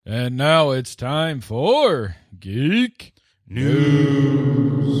And now it's time for Geek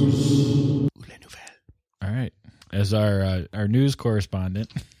News. All right. As our news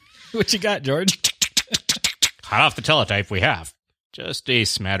correspondent, what you got, George? Hot off the teletype we have. Just a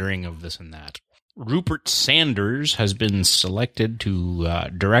smattering of this and that. Rupert Sanders has been selected to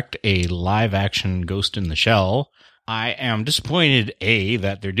direct a live-action Ghost in the Shell. I am disappointed, A,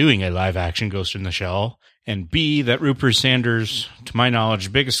 that they're doing a live-action Ghost in the Shell, and B, that Rupert Sanders, to my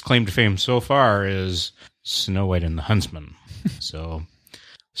knowledge, biggest claim to fame so far is Snow White and the Huntsman. So,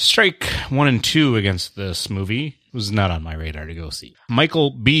 strike 1 and 2 against this movie. It was not on my radar to go see.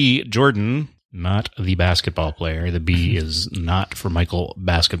 Michael B. Jordan, not the basketball player. The B is not for Michael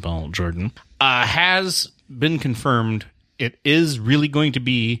Basketball Jordan. Has been confirmed. It is really going to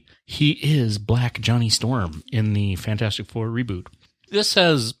be, he is Black Johnny Storm in the Fantastic Four reboot. This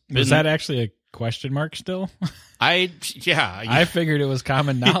has been... Is that actually a question mark still? I figured it was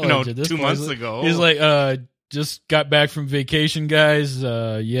common knowledge at this 2 point. months ago. He's like, just got back from vacation, guys.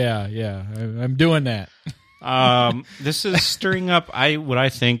 I'm doing that. This is stirring up what I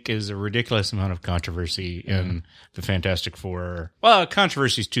think is a ridiculous amount of controversy in the Fantastic Four. Well,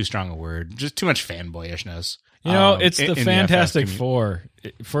 controversy is too strong a word. Just too much fanboyishness. You know, it's the in Fantastic the FS Four.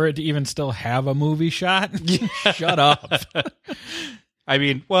 For it to even still have a movie shot, shut up. I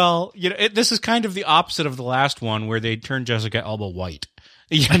mean, well, you know, this is kind of the opposite of the last one where they turned Jessica Alba white.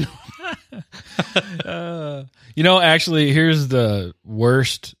 You know? Actually, here's the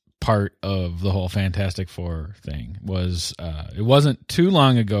worst part of the whole Fantastic Four thing was it wasn't too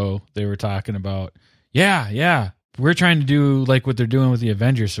long ago they were talking about, we're trying to do like what they're doing with the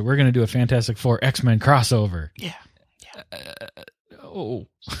Avengers, so we're going to do a Fantastic Four X-Men crossover. Yeah.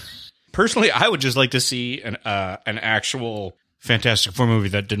 Personally, I would just like to see an actual Fantastic Four movie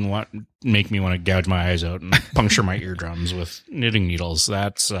that didn't make me want to gouge my eyes out and puncture my eardrums with knitting needles.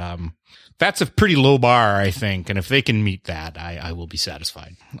 That's a pretty low bar, I think, and if they can meet that, I will be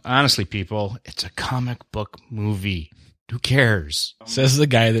satisfied. Honestly, people, it's a comic book movie. Who cares? Says the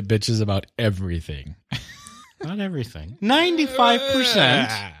guy that bitches about everything. Not everything.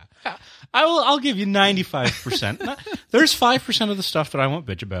 95%. I'll give you 95%. There's 5% of the stuff that I won't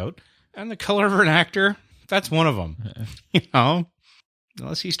bitch about, and the color of an actor, that's one of them. You know,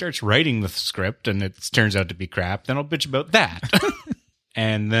 unless he starts writing the script and it turns out to be crap, then I'll bitch about that.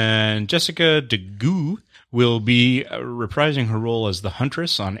 And then Jessica DeGoo will be reprising her role as the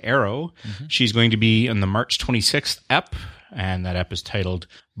Huntress on Arrow. Mm-hmm. She's going to be in the March 26th ep, and that ep is titled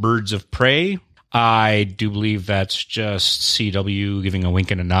Birds of Prey. I do believe that's just CW giving a wink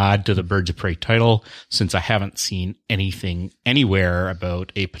and a nod to the Birds of Prey title, since I haven't seen anything anywhere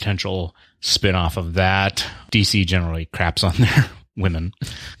about a potential spin-off of that. DC generally craps on their women,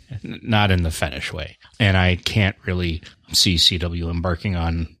 not in the fetish way. And I can't really see CW embarking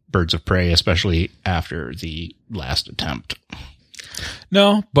on Birds of Prey, especially after the last attempt.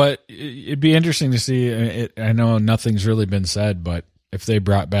 No, but it'd be interesting to see. I know nothing's really been said, but if they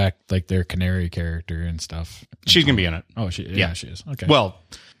brought back like their Canary character and stuff. She's going to be in it. Oh, she is. Okay. Well,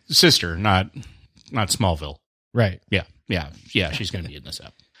 sister, not Smallville. Right. Yeah. She's going to be in this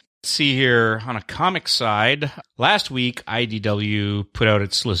app. Let's see here on a comic side. Last week, IDW put out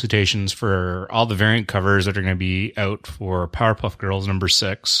its solicitations for all the variant covers that are going to be out for Powerpuff Girls number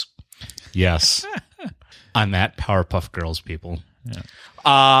 6. Yes. I'm at Powerpuff Girls, people. Yeah.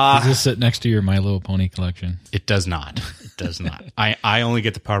 Does this sit next to your My Little Pony collection? It does not. It does not. I only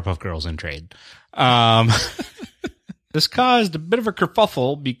get the Powerpuff Girls in trade. This caused a bit of a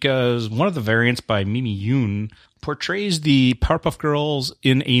kerfuffle because one of the variants by Mimi Yoon portrays the Powerpuff Girls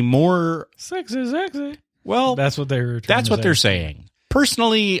in a more sexy. Well, that's what they're saying.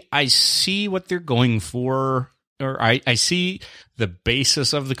 Personally, I see what they're going for, or I see the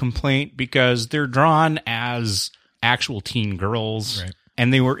basis of the complaint because they're drawn as actual teen girls, right,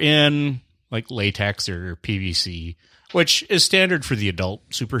 and they were in like latex or PVC, which is standard for the adult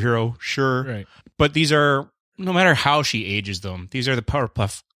superhero, sure. Right. But these are, no matter how she ages them, these are the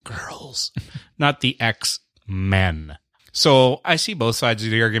Powerpuff Girls, not the X-Men. So I see both sides of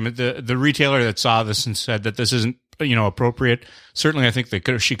the argument. The retailer that saw this and said that this isn't, appropriate. Certainly, I think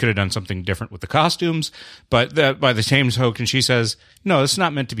she could have done something different with the costumes. But by the same token, she says, no, it's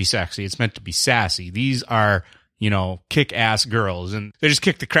not meant to be sexy. It's meant to be sassy. These are, kick-ass girls, and they just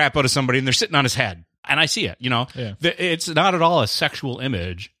kick the crap out of somebody, and they're sitting on his head. And I see it, Yeah. It's not at all a sexual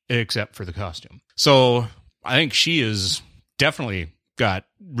image, except for the costume. So I think she is definitely got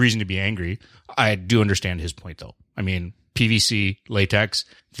reason to be angry. I do understand his point, though. I mean, PVC, latex,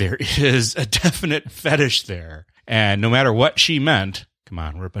 there is a definite fetish there. And no matter what she meant, come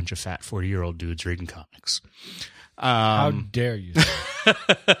on, we're a bunch of fat 40-year-old dudes reading comics. How dare you?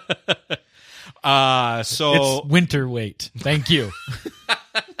 So it's winter weight. Thank you.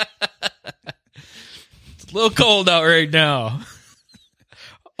 It's a little cold out right now.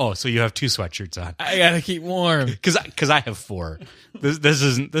 Oh, so you have 2 sweatshirts on. I gotta keep warm. Because I have 4. This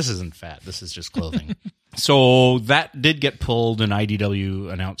isn't fat. This is just clothing. So that did get pulled, and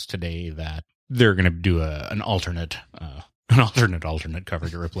IDW announced today that they're going to do an alternate cover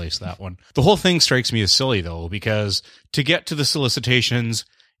to replace that one. The whole thing strikes me as silly though, because to get to the solicitations,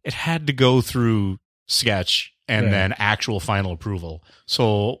 it had to go through Sketch and then actual final approval.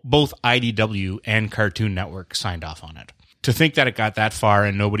 So both IDW and Cartoon Network signed off on it. To think that it got that far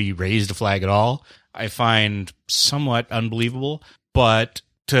and nobody raised a flag at all, I find somewhat unbelievable. But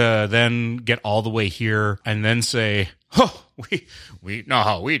to then get all the way here and then say, "Oh, we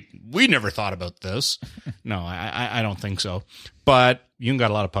never thought about this." No, I don't think so. But you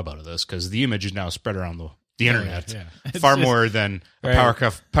got a lot of pub out of this because the image is now spread around the internet far more than a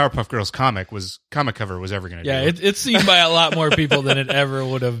Powerpuff Girls comic cover was ever going to do. Yeah, it's seen by a lot more people than it ever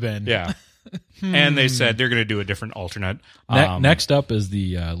would have been. Yeah. And they said they're going to do a different alternate. Next up is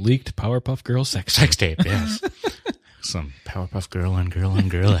the leaked Powerpuff Girls sex tape. Yes. Some Powerpuff Girl on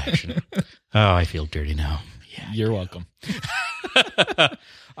girl action. Oh, I feel dirty now. Yeah, you're welcome.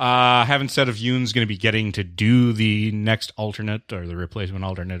 Haven't said if Yoon's going to be getting to do the next alternate or the replacement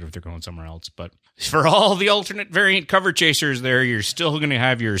alternate if they're going somewhere else. But for all the alternate variant cover chasers there, you're still going to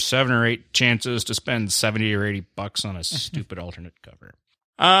have your 7 or 8 chances to spend $70 or $80 on a stupid alternate cover.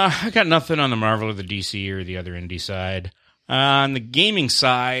 I got nothing on the Marvel or the DC or the other indie side. On the gaming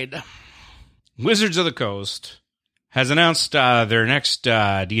side, Wizards of the Coast has announced their next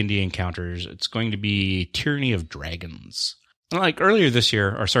D&D encounters. It's going to be Tyranny of Dragons. Like earlier this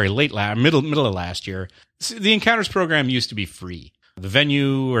year, or sorry, middle of last year, the Encounters program used to be free. The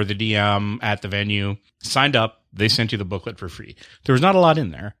venue or the DM at the venue signed up. They sent you the booklet for free. There was not a lot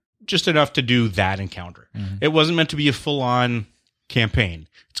in there, just enough to do that encounter. Mm-hmm. It wasn't meant to be a full-on campaign.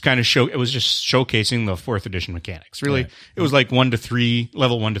 It's kind of it was just showcasing the 4th edition mechanics. Really, It was like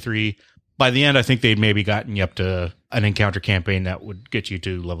level 1 to 3. By the end, I think they'd maybe gotten you up to an encounter campaign that would get you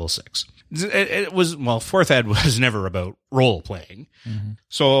to level 6. It was, 4th ed was never about role playing. Mm-hmm.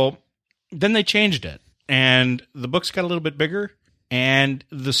 So then they changed it and the books got a little bit bigger and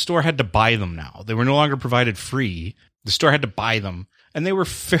the store had to buy them now. They were no longer provided free. The store had to buy them and they were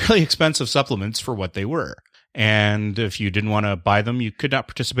fairly expensive supplements for what they were. And if you didn't want to buy them, you could not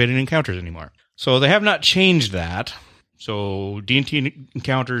participate in encounters anymore. So they have not changed that. So D&T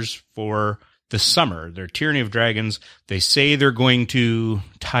encounters for the summer, their Tyranny of Dragons, they say they're going to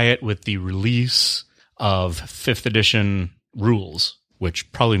tie it with the release of 5th edition rules, which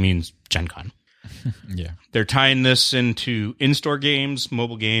probably means Gen Con. Yeah. They're tying this into in-store games,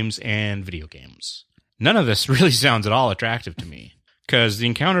 mobile games, and video games. None of this really sounds at all attractive to me because the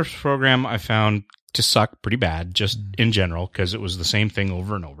Encounters program I found to suck pretty bad, just in general, because it was the same thing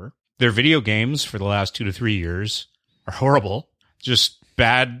over and over. Their video games for the last 2 to 3 years are horrible. Just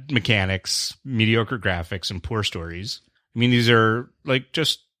bad mechanics, mediocre graphics, and poor stories. I mean, these are like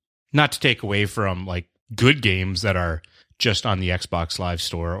just not to take away from like good games that are just on the Xbox Live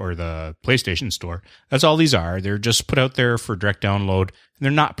store or the PlayStation store. That's all these are. They're just put out there for direct download, and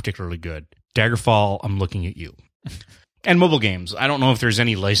they're not particularly good. Daggerfall, I'm looking at you. And mobile games. I don't know if there's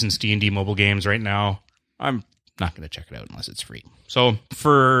any licensed D&D mobile games right now. I'm not going to check it out unless it's free. So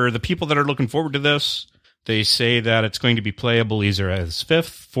for the people that are looking forward to this, they say that it's going to be playable either as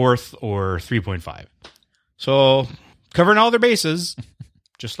 5th, 4th, or 3.5. So covering all their bases,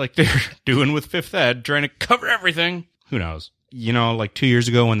 just like they're doing with 5th Ed, trying to cover everything. Who knows? You know, like 2 years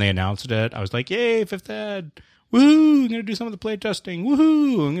ago when they announced it, I was like, yay, 5th Ed. Woohoo, I'm going to do some of the play testing.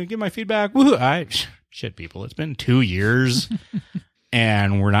 Woohoo, I'm going to give my feedback. Woohoo. Shit, people, it's been 2 years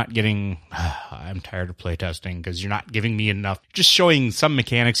and we're not getting, I'm tired of playtesting because you're not giving me enough, just showing some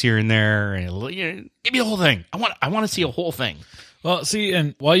mechanics here and there. And give me the whole thing. I want to see a whole thing. Well, see,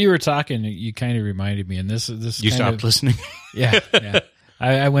 and while you were talking, you kind of reminded me, and this you stopped listening. Yeah.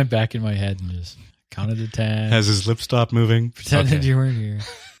 I went back in my head and just counted to 10. Has his lips stopped moving? Pretended you weren't here.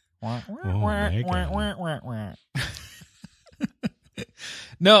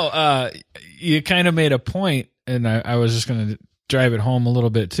 No, you kind of made a point, and I was just going to drive it home a little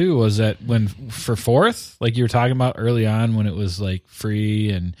bit too, was that when for 4th, like you were talking about early on when it was like free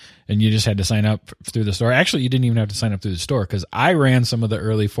and you just had to sign up through the store. Actually, you didn't even have to sign up through the store because I ran some of the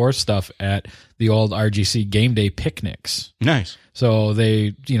early 4th stuff at the old RGC game day picnics. Nice. So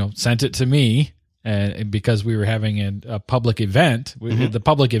they, sent it to me. And because we were having a public event, the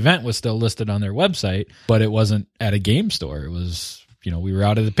public event was still listed on their website, but it wasn't at a game store. It was, we were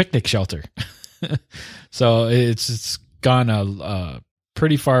out at the picnic shelter. So it's gone a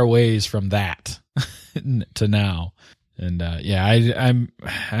pretty far ways from that to now. And I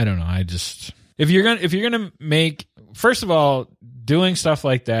don't know. I just if you're gonna make, first of all, doing stuff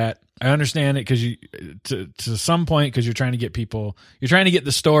like that, I understand it because you to some point, because you're trying to get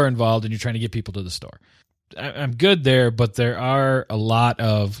the store involved and you're trying to get people to the store. I'm good there, but there are a lot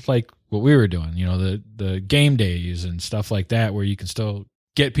of, like what we were doing, the game days and stuff like that, where you can still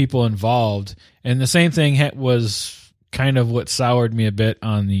get people involved. And the same thing was kind of what soured me a bit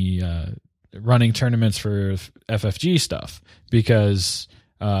on the running tournaments for FFG stuff, because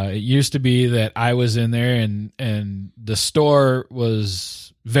it used to be that I was in there and the store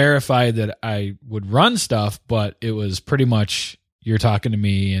was verified that I would run stuff, but it was pretty much you're talking to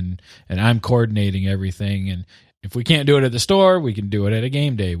me and I'm coordinating everything. And if we can't do it at the store, we can do it at a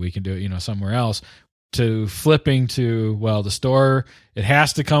game day. We can do it, somewhere else. To flipping to, well, the store, it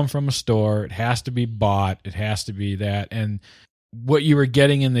has to come from a store. It has to be bought. It has to be that. And what you were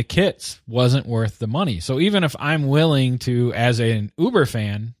getting in the kits wasn't worth the money. So even if I'm willing to, as an Uber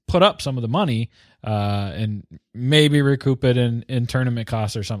fan, put up some of the money and maybe recoup it in tournament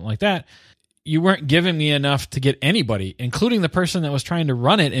costs or something like that, you weren't giving me enough to get anybody, including the person that was trying to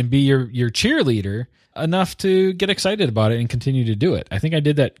run it and be your cheerleader, enough to get excited about it and continue to do it. I think I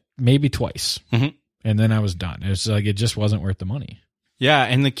did that maybe twice. Mm-hmm. And then I was done. It's like it just wasn't worth the money. Yeah,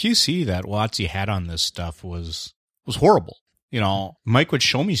 and the QC that WotC had on this stuff was horrible. Mike would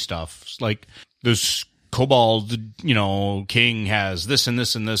show me stuff like this Kobold, King has this and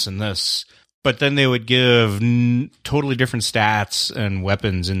this and this and this. But then they would give totally different stats and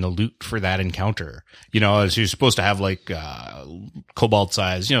weapons in the loot for that encounter. As you're supposed to have like Cobalt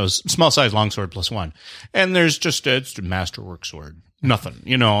size, small size longsword +1. And there's just it's a masterwork sword. Nothing,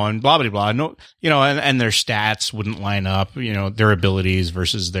 and blah, blah, blah. No, and their stats wouldn't line up, their abilities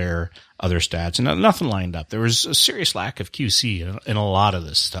versus their other stats, and nothing lined up. There was a serious lack of QC in a lot of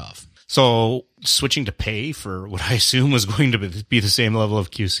this stuff. So switching to pay for what I assume was going to be the same level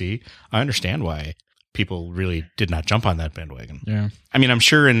of QC, I understand why people really did not jump on that bandwagon. Yeah. I mean, I'm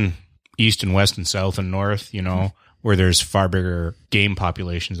sure in East and West and South and North, where there's far bigger game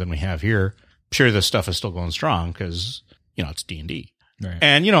populations than we have here, I'm sure this stuff is still going strong because, it's D&D. Right.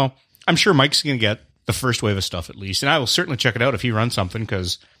 And, I'm sure Mike's going to get the first wave of stuff at least. And I will certainly check it out if he runs something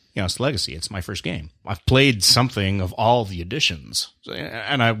because, it's Legacy. It's my first game. I've played something of all the editions.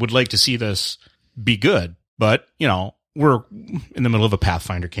 And I would like to see this be good. But, we're in the middle of a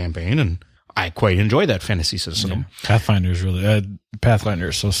Pathfinder campaign and I quite enjoy that fantasy system. Yeah. Pathfinder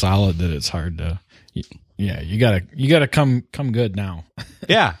is so solid that it's hard to... Yeah, you gotta come good now.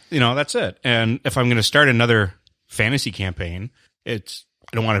 Yeah, that's it. And if I'm going to start another fantasy campaign, I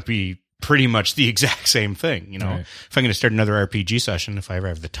don't want it to be pretty much the exact same thing. Right. If I'm going to start another RPG session, if I ever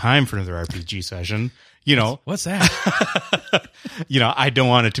have the time for another RPG session, what's that? I don't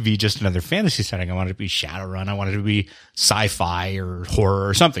want it to be just another fantasy setting. I want it to be Shadowrun. I want it to be sci-fi or horror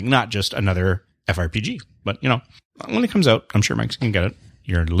or something, not just another FRPG. But when it comes out, I'm sure Mike's going to get it.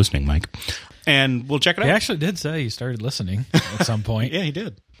 You're listening, Mike. And we'll check it out. He actually did say he started listening at some point. Yeah, he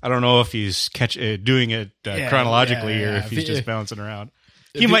did. I don't know if he's doing it chronologically or if he's just bouncing around.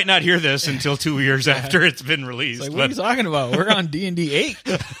 He might not hear this until 2 years after it's been released. What are you talking about? We're on D&D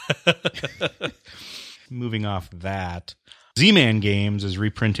 8. Moving off that, Z-Man Games is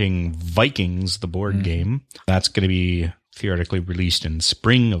reprinting Vikings, the board game. That's going to be theoretically released in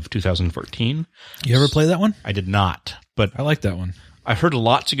spring of 2014. You ever play that one? I did not, but I like that one. I've heard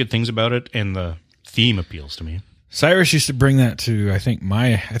lots of good things about it, and the theme appeals to me. Cyrus used to bring that to, I think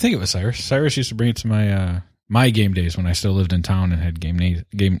it was Cyrus. Cyrus used to bring it to my game days when I still lived in town and had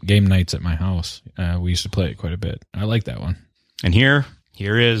game nights at my house. We used to play it quite a bit. I like that one. And here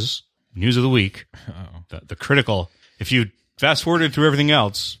is news of the week. The critical. If you fast forwarded through everything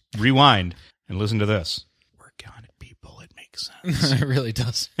else, rewind and listen to this. We're counting people. It makes sense. It really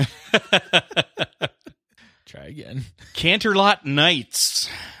does. Try again. Canterlot Knights,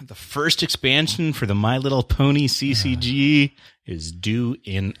 the first expansion for the My Little Pony CCG, is due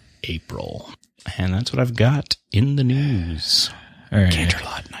in April. And that's what I've got in the news. All right.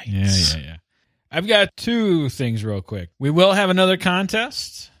 Canterlot Knights. Yeah. I've got two things real quick. We will have another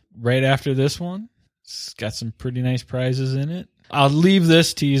contest right after this one. It's got some pretty nice prizes in it. I'll leave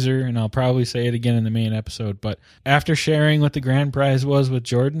this teaser, and I'll probably say it again in the main episode, but after sharing what the grand prize was with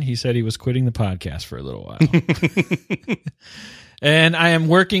Jordan, he said he was quitting the podcast for a little while. And I am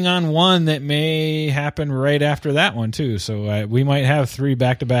working on one that may happen right after that one, too. So we might have 3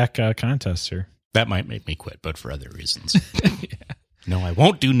 back-to-back contests here. That might make me quit, but for other reasons. Yeah. No, I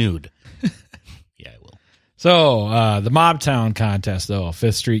won't do nude. Yeah, I will. So the Mobtown contest, though,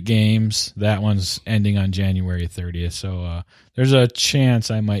 Fifth Street Games, that one's ending on January 30th. So there's a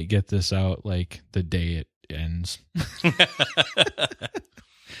chance I might get this out like the day it ends.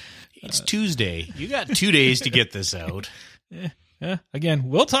 It's Tuesday. You got 2 days to get this out. Yeah. Again,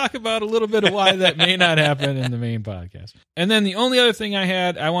 we'll talk about a little bit of why that may not happen in the main podcast. And then the only other thing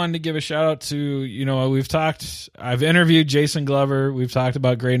I wanted to give a shout out to, I've interviewed Jason Glover. We've talked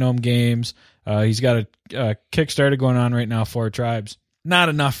about Grey Gnome Games. He's got a Kickstarter going on right now, 4 Tribes. Not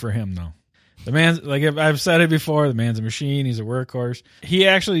enough for him, though. The man's, like I've said it before, the man's a machine. He's a workhorse. He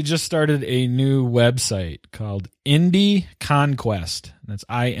actually just started a new website called Indie Conquest. That's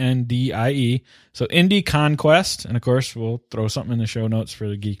INDIE. So Indie Conquest. And of course, we'll throw something in the show notes for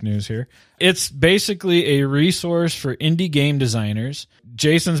the Geek News here. It's basically a resource for indie game designers.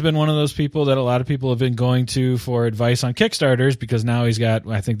 Jason's been one of those people that a lot of people have been going to for advice on Kickstarters because now he's got,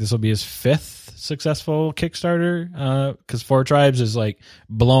 I think this will be his 5th successful Kickstarter, because 4 Tribes is like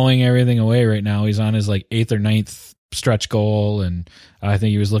blowing everything away right now. He's on his like 8th or 9th stretch goal, and I think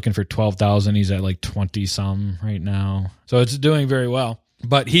he was looking for 12,000. He's at like 20 some right now, so it's doing very well.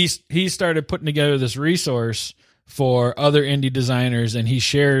 But he started putting together this resource for other indie designers, and he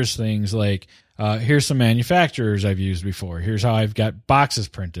shares things like, here's some manufacturers I've used before. Here's how I've got boxes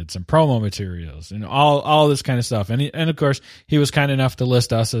printed, some promo materials, and all this kind of stuff. And of course, he was kind enough to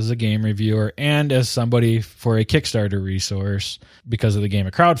list us as a game reviewer and as somebody for a Kickstarter resource because of the Game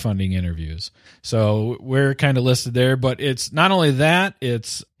of Crowdfunding interviews. So we're kind of listed there. But it's not only that,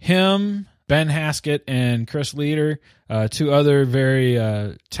 it's him, Ben Haskett, and Chris Leader, 2 other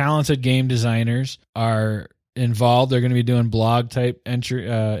very talented game designers, are involved. They're going to be doing blog type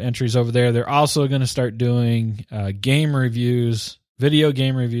entries over there. They're also going to start doing game reviews,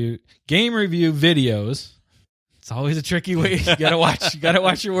 game review videos. It's always a tricky way. You gotta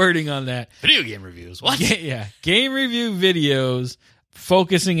watch your wording on that. Video game reviews. What? Yeah. Game review videos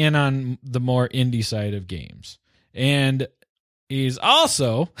focusing in on the more indie side of games. And he's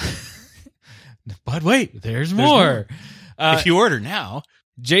also but wait, there's more. If you order now.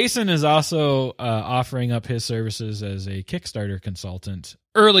 Jason is also offering up his services as a Kickstarter consultant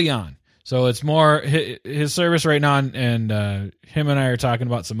early on. So it's more his service right now, and him and I are talking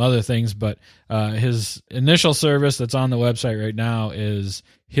about some other things, but his initial service that's on the website right now is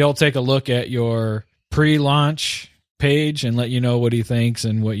he'll take a look at your pre-launch page and let you know what he thinks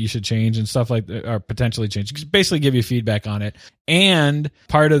and what you should change and stuff like that, or potentially change. Basically give you feedback on it. And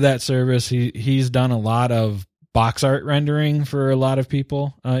part of that service, he's done a lot of box art rendering for a lot of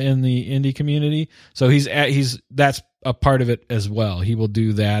people in the indie community. So that's a part of it as well. He will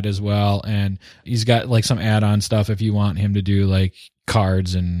do that as well. And he's got like some add-on stuff if you want him to do like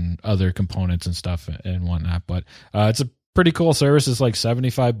cards and other components and stuff and whatnot. But it's a pretty cool service. It's like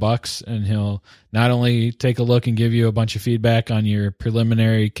 $75, and he'll not only take a look and give you a bunch of feedback on your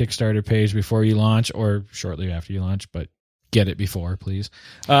preliminary Kickstarter page before you launch or shortly after you launch, but get it before, please.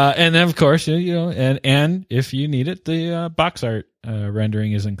 And then, of course, and if you need it, the box art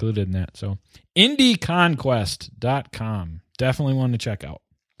rendering is included in that. So, indieconquest.com. Definitely one to check out.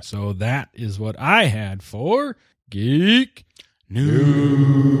 So that is what I had for Geek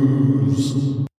News.